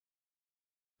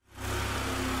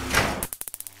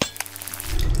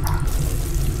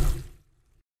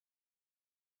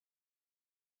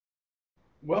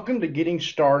Welcome to Getting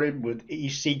Started with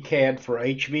EC-CAD for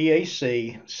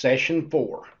HVAC, Session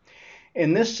 4.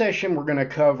 In this session, we're going to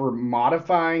cover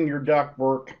modifying your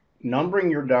ductwork,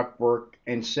 numbering your ductwork,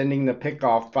 and sending the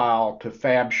pickoff file to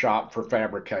FabShop for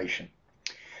fabrication.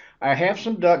 I have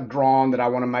some duct drawn that I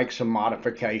want to make some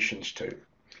modifications to.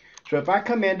 So if I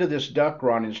come into this duct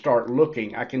run and start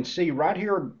looking, I can see right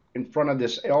here in front of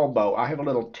this elbow, I have a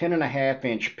little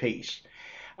 10.5-inch piece.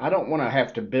 I don't want to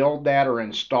have to build that or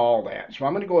install that. So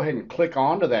I'm going to go ahead and click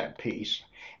onto that piece.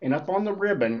 And up on the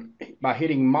ribbon, by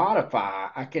hitting modify,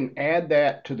 I can add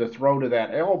that to the throat of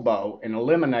that elbow and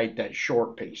eliminate that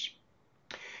short piece.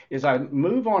 As I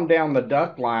move on down the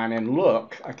duct line and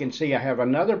look, I can see I have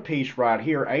another piece right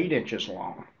here, 8 inches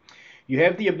long. You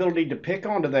have the ability to pick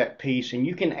onto that piece and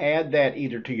you can add that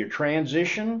either to your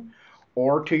transition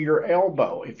or to your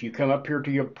elbow. If you come up here to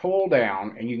your pull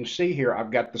down, and you can see here I've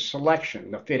got the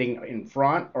selection, the fitting in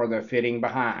front or the fitting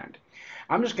behind.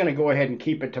 I'm just going to go ahead and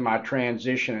keep it to my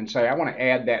transition and say I want to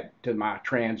add that to my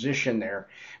transition there.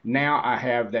 Now I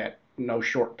have that no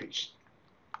short piece.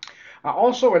 I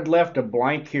also had left a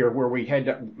blank here where we had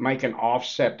to make an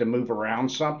offset to move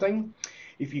around something.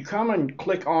 If you come and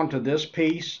click onto this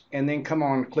piece and then come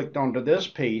on and click onto this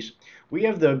piece, we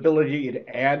have the ability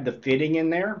to add the fitting in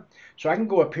there. So I can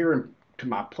go up here to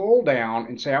my pull down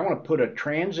and say I want to put a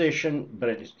transition, but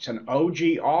it's an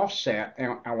OG offset,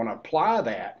 and I want to apply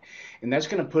that. And that's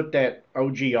going to put that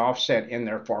OG offset in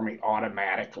there for me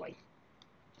automatically.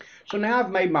 So now I've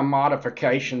made my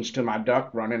modifications to my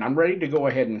duct run and I'm ready to go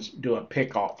ahead and do a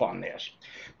pick off on this.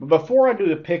 But before I do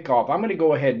the pick off, I'm going to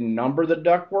go ahead and number the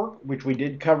ductwork, which we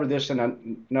did cover this in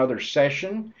another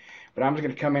session. But I'm just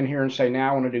going to come in here and say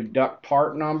now I want to do duct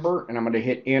part number, and I'm going to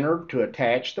hit enter to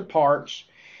attach the parts.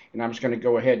 And I'm just going to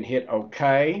go ahead and hit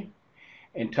OK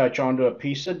and touch onto a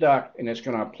piece of duct, and it's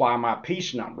going to apply my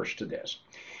piece numbers to this.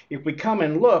 If we come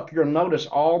and look, you'll notice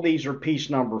all these are piece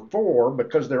number 4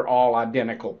 because they're all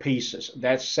identical pieces.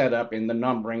 That's set up in the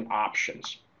numbering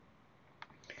options.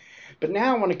 But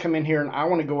now I want to come in here and I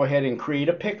want to go ahead and create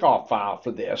a pickoff file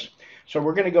for this. So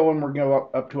we're going to go and we're going to go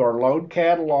up to our load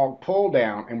catalog pull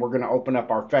down, and we're going to open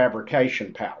up our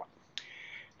fabrication palette.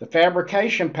 The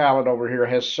fabrication palette over here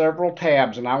has several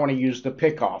tabs, and I want to use the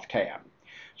pickoff tab.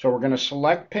 So we're going to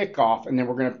select pick off, and then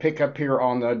we're going to pick up here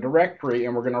on the directory,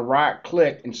 and we're going to right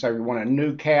click and say we want a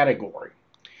new category.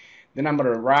 Then I'm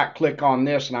going to right click on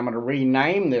this, and I'm going to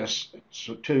rename this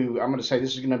to, I'm going to say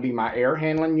this is going to be my air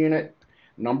handling unit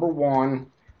number 1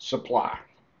 supply.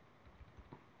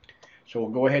 So we'll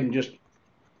go ahead and just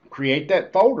create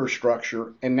that folder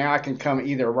structure, and now I can come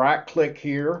either right click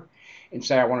here and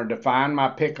say I want to define my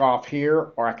pick off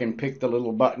here, or I can pick the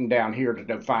little button down here to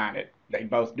define it. They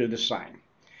both do the same.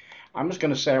 I'm just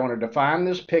going to say I want to define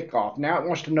this pick off. Now it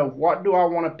wants to know what do I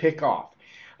want to pick off.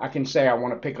 I can say I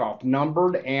want to pick off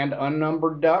numbered and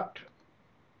unnumbered duct.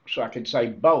 So I could say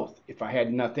both if I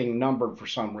had nothing numbered for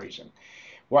some reason.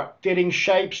 What fitting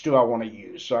shapes do I want to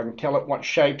use? So I can tell it what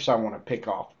shapes I want to pick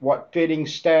off. What fitting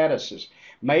statuses.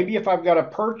 Maybe if I've got a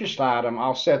purchased item,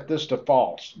 I'll set this to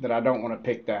false, that I don't want to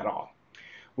pick that off.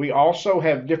 We also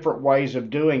have different ways of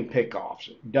doing pick-offs.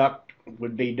 Duct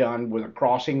would be done with a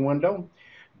crossing window.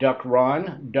 Duct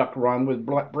run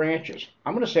with branches.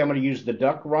 I'm going to say I'm going to use the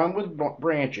duct run with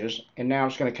branches, and now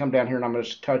it's going to come down here and I'm going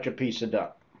to touch a piece of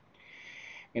duct.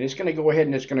 And it's going to go ahead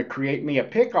and it's going to create me a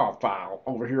pickoff file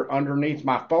over here underneath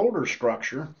my folder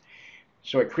structure.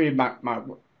 So it created my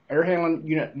air handling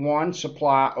unit 1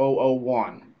 supply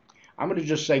 001. I'm going to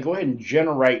just say go ahead and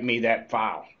generate me that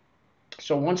file.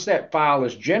 So once that file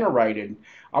is generated,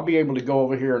 I'll be able to go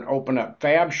over here and open up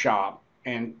FabShop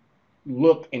and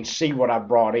look and see what I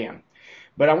brought in.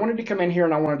 But I wanted to come in here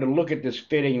and I wanted to look at this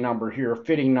fitting number here,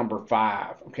 fitting number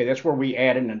 5. Okay, that's where we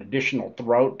added an additional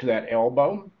throat to that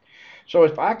elbow. So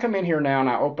if I come in here now and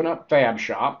I open up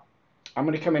FabShop, I'm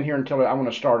going to come in here and tell it I want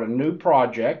to start a new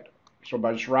project. So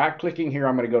by just right clicking here,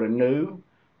 I'm going to go to new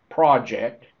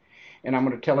project, and I'm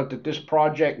going to tell it that this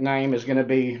project name is going to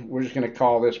be, we're just going to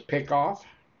call this pickoff.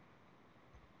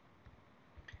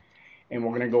 And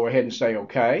we're going to go ahead and say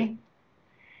OK.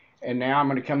 And now I'm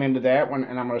going to come into that one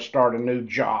and I'm going to start a new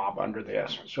job under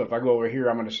this. So if I go over here,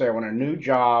 I'm going to say I want a new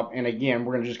job. And again,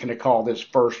 we're just going to call this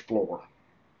first floor.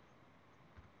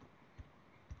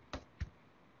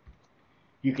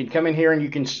 You can come in here and you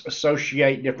can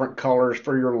associate different colors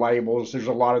for your labels. There's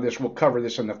a lot of this. We'll cover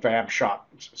this in the FabShop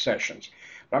sessions.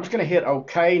 But I'm just going to hit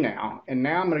OK now. And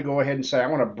now I'm going to go ahead and say I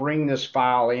want to bring this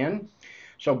file in.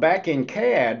 So back in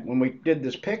CAD, when we did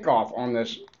this pickoff on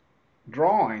this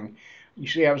drawing, you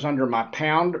see I was under my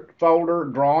pound folder,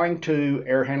 drawing 2,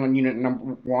 air handling unit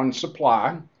number 1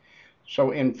 supply.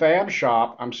 So in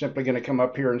FabShop, I'm simply going to come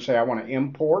up here and say I want to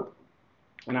import,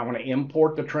 and I want to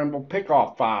import the Trimble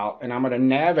pickoff file, and I'm going to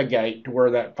navigate to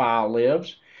where that file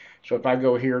lives. So if I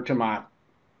go here to my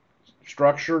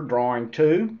structure, drawing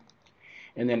 2,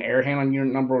 and then air handling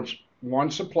unit number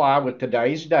 1 supply with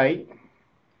today's date,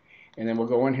 and then we'll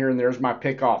go in here and there's my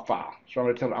pickoff file. So I'm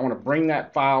going to tell it I want to bring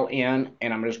that file in,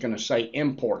 and I'm just going to say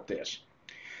import this.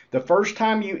 The first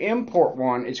time you import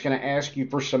one, it's going to ask you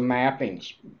for some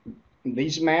mappings.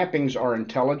 These mappings are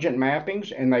intelligent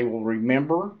mappings, and they will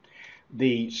remember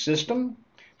the system.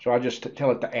 So I just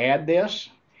tell it to add this.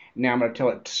 Now I'm going to tell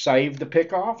it to save the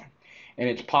pickoff, and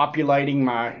it's populating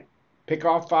my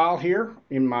pickoff file here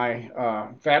in my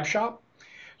FabShop.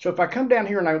 So if I come down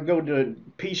here and I go to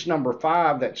piece number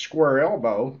 5, that square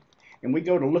elbow, and we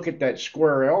go to look at that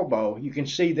square elbow, you can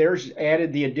see there's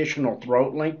added the additional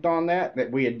throat length on that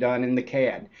we had done in the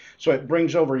CAD. So it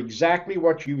brings over exactly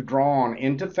what you've drawn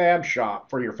into FabShop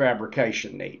for your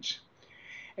fabrication needs.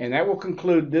 And that will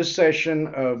conclude this session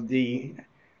of the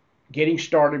Getting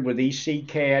Started with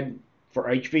EC-CAD for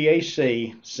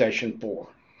HVAC Session 4.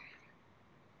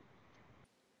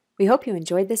 We hope you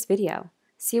enjoyed this video.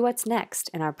 See what's next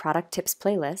in our product tips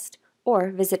playlist,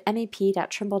 or visit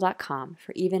map.trimble.com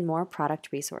for even more product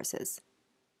resources.